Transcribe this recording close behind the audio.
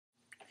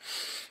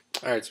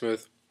Alright,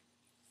 Smooth.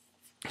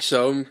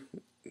 So,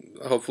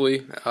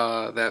 hopefully,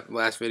 that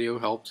last video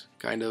helped,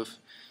 kind of.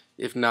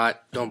 If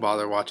not, don't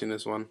bother watching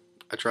this one.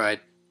 I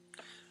tried.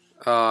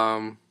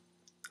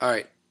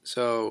 Alright,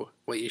 so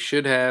what you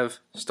should have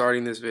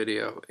starting this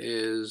video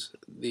is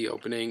the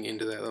opening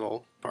into that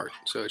little part.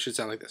 So it should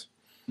sound like this.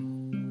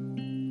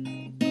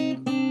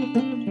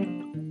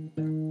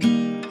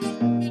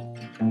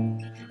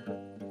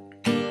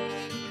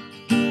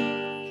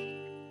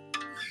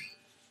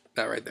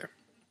 That right there.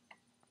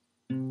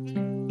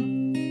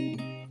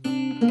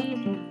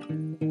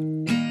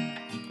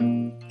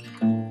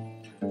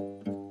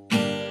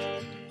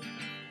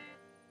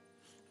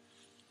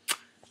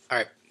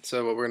 Alright,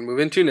 so what we're going to move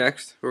into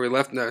next, where we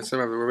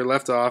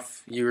left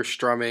off, you were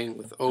strumming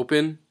with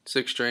open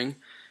 6-string,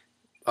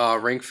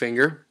 ring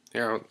finger.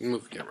 Here, I'll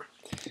move the camera.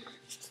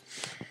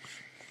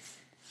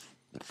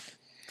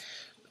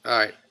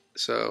 Alright,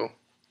 so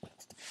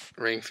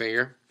ring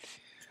finger.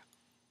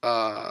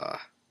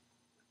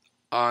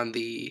 Open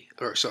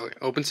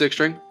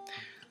 6-string,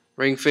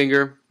 ring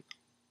finger,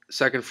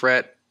 2nd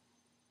fret,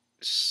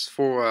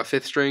 for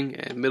 5th string,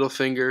 and middle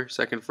finger,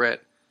 2nd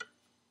fret,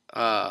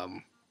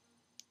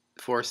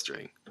 4th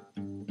string.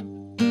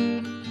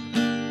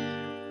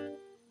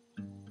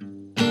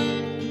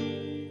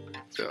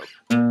 So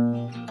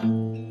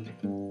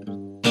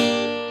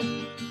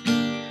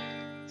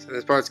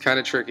this part's kind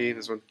of tricky.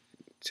 This one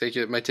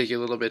might take you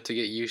a little bit to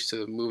get used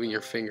to moving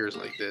your fingers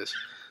like this.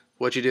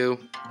 What you do,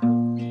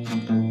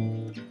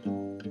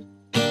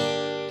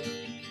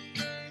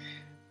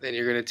 then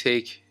you're gonna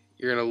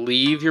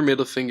leave your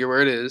middle finger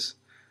where it is,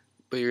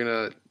 but you're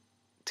gonna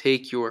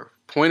take your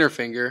pointer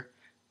finger,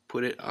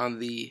 put it on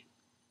the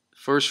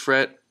 1st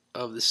fret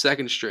of the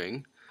 2nd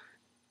string,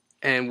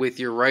 and with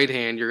your right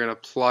hand you're gonna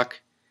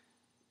pluck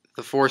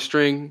the 4th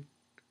string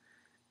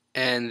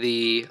and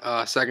the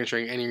 2nd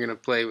string, and you're gonna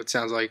play what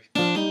sounds like.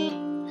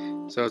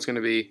 So it's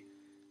gonna be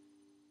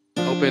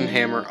open,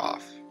 hammer,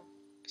 off.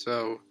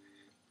 So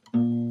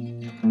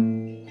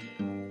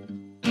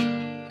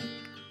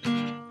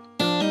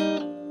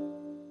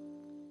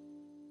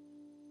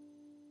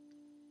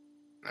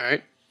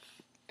alright.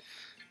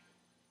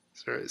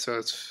 So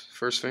it's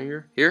 1st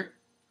finger here,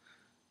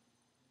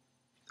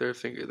 3rd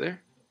finger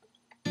there,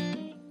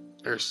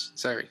 or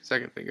sorry,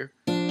 2nd finger.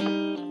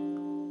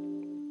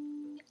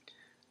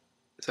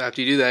 So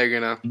after you do that, you're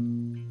gonna,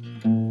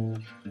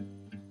 and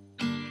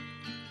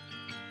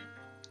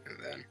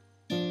then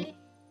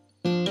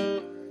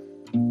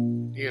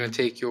you're gonna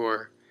take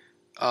your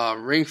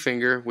ring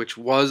finger, which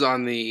was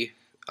on the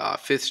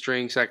 5th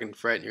string, 2nd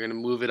fret, and you're gonna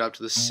move it up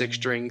to the 6th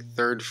string,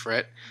 3rd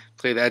fret.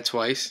 Play that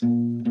twice,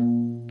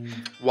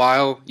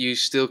 while you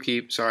still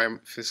keep. Sorry, I'm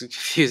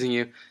confusing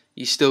you.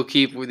 You still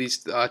keep with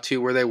these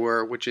two where they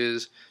were, which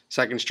is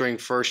 2nd string,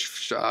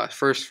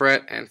 1st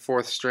fret, and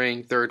 4th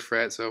string, 3rd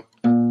fret. So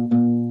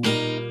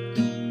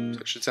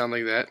it should sound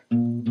like that.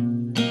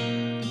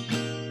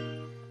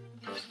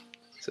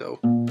 So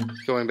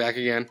going back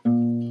again.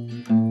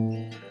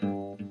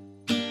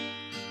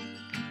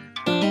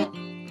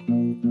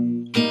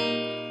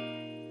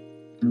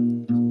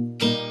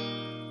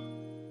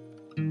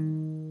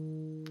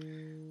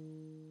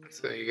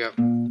 So you go.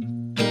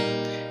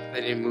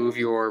 Then you move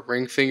your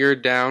ring finger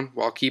down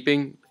while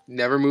keeping.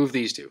 Never move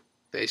these two;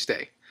 they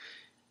stay.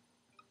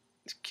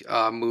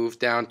 Move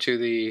down to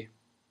the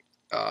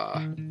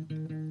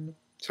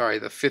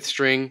the 5th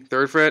string,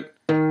 3rd fret,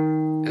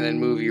 and then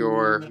move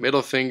your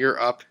middle finger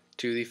up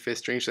to the 5th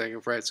string,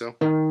 2nd fret. So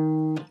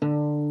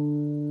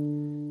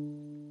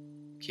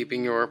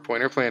keeping your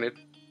pointer planted.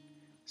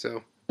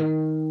 So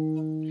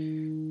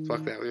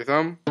pluck that with your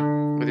thumb,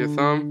 and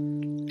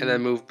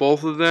then move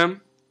both of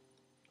them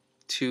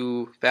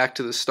back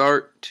to the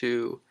start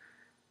to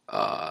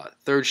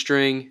 3rd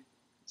string,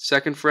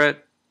 2nd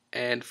fret,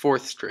 and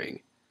 4th string,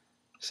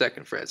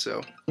 2nd fret.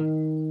 So,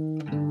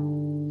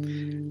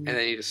 and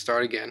then you just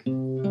start again.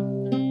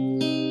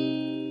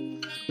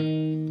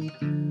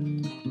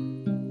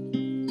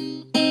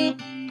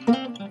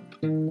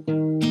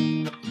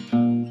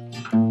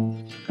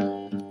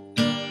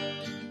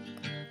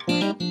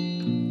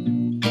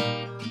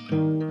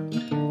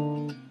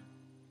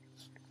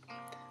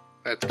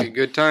 That's a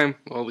good time.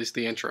 Well, at least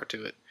the intro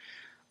to it.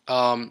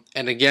 And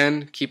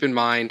again, keep in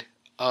mind,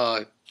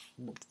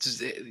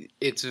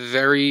 it's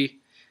very,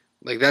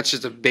 like, that's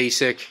just a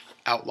basic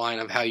outline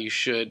of how you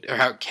should, or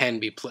how it can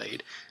be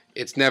played.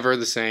 It's never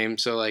the same.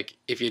 So, like,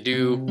 if you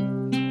do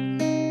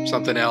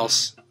something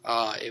else,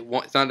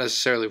 it's not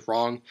necessarily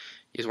wrong.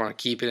 You just want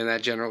to keep it in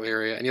that general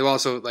area, and you'll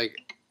also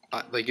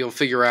you'll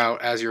figure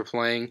out as you're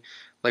playing,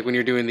 like when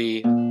you're doing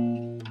these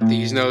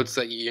notes,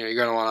 that you're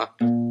gonna want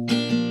to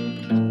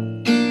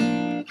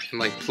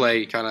like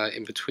play kind of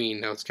in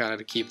between notes, kind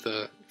of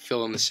to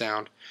fill in the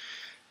sound.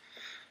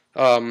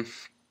 So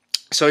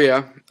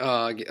yeah,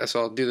 so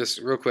I'll do this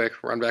real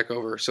quick, run back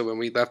over. So when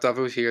we left off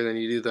over here, then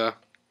you do the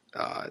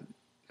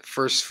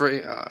first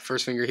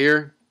finger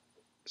here,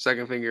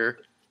 2nd finger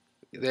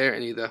there,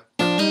 and you do the.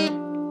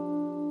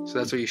 So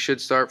that's where you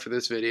should start for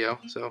this video.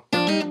 So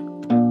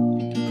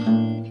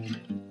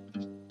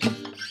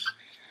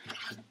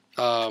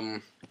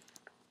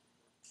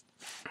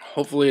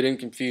Hopefully it didn't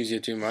confuse you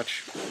too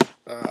much.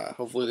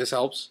 Hopefully this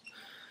helps.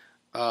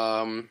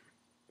 Because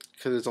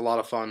it's a lot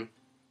of fun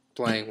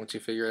playing once you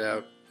figure it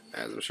out,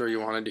 as I'm sure you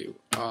want to do.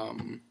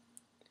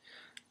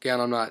 Again,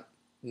 I'm not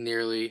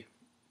nearly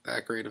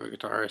that great of a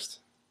guitarist,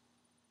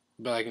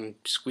 but I can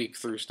squeak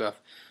through stuff.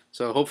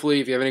 So hopefully,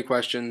 if you have any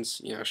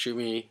questions, shoot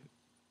me.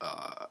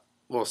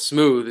 Well,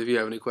 Smooth, if you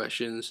have any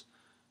questions,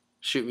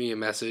 shoot me a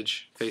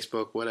message,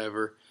 Facebook,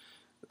 whatever.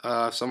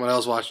 If someone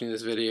else watching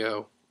this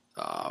video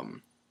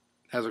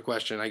has a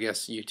question, I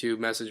guess YouTube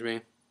message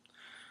me.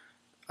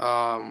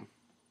 But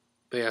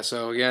yeah,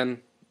 so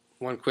again,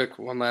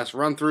 one last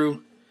run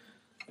through.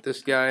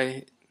 This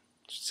guy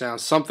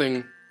sounds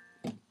something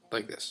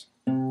like this.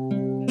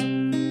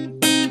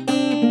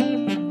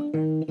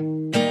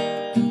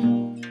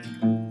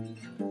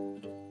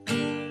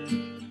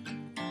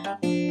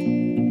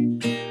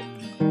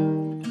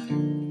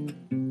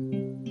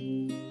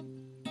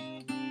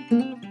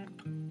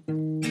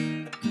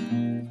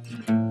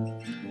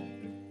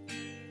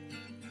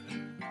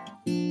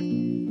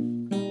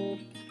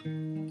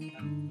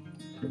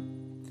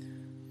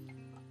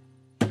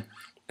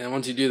 And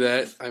once you do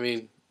that, I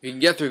mean, if you can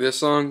get through this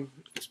song,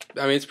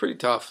 it's a pretty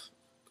tough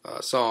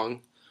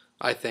song,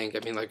 I think.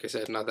 I mean, like I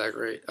said, not that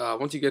great.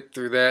 Once you get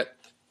through that,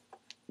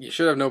 you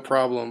should have no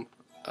problem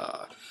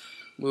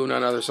moving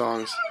on other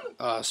songs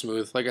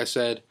smooth. Like I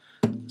said,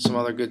 some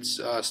other good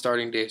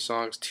starting day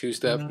songs. Two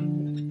Step.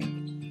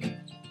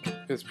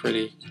 It's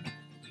pretty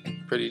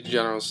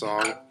general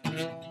song.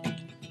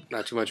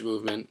 Not too much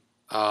movement.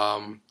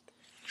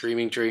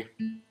 Dreaming Tree.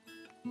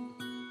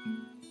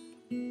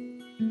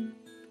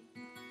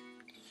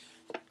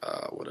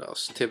 What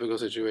else? Typical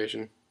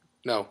Situation.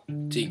 No,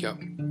 Teacup.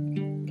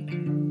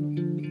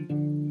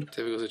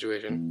 Typical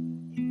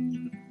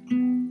Situation.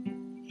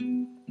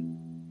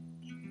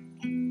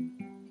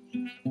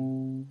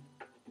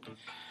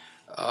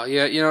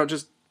 Yeah,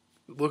 just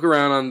look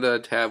around on the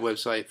Tab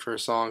website for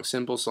songs,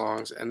 simple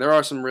songs, and there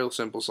are some real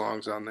simple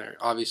songs on there.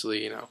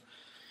 Obviously,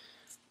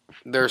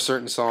 there are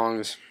certain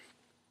songs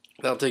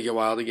that'll take you a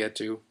while to get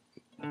to.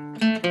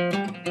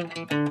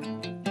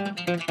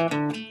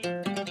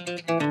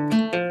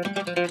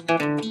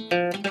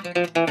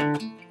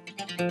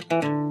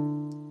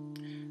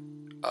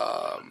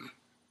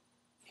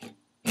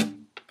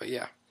 But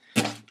yeah,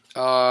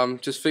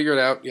 just figure it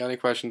out. You got any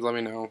questions, let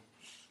me know.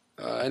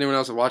 Anyone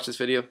else that watched this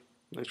video,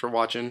 thanks for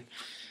watching.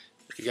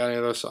 If you got any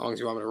of those songs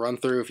you want me to run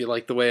through, if you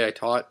like the way I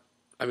taught,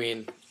 I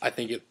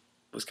think it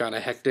was kind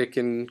of hectic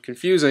and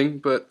confusing,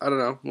 but I don't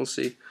know, we'll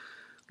see.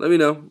 Let me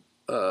know.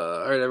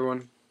 Alright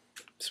everyone,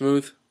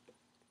 Smooth,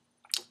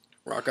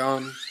 rock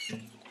on.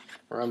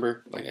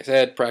 Remember, like I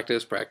said,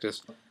 practice,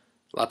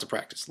 lots of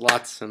practice,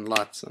 lots and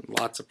lots and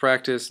lots of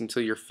practice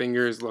until your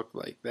fingers look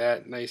like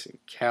that, nice and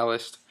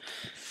calloused.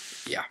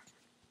 Yeah.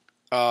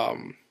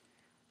 Oh,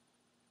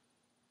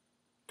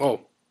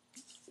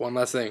 one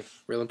last thing,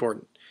 real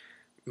important.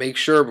 Make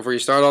sure before you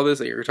start all this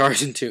that your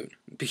guitar's in tune,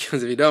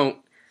 because if you don't,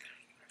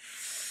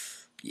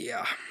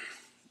 yeah.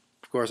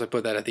 Of course, I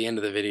put that at the end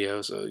of the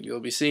video, so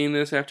you'll be seeing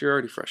this after you're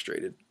already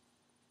frustrated.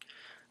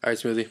 Alright,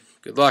 Smoothie,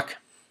 good luck.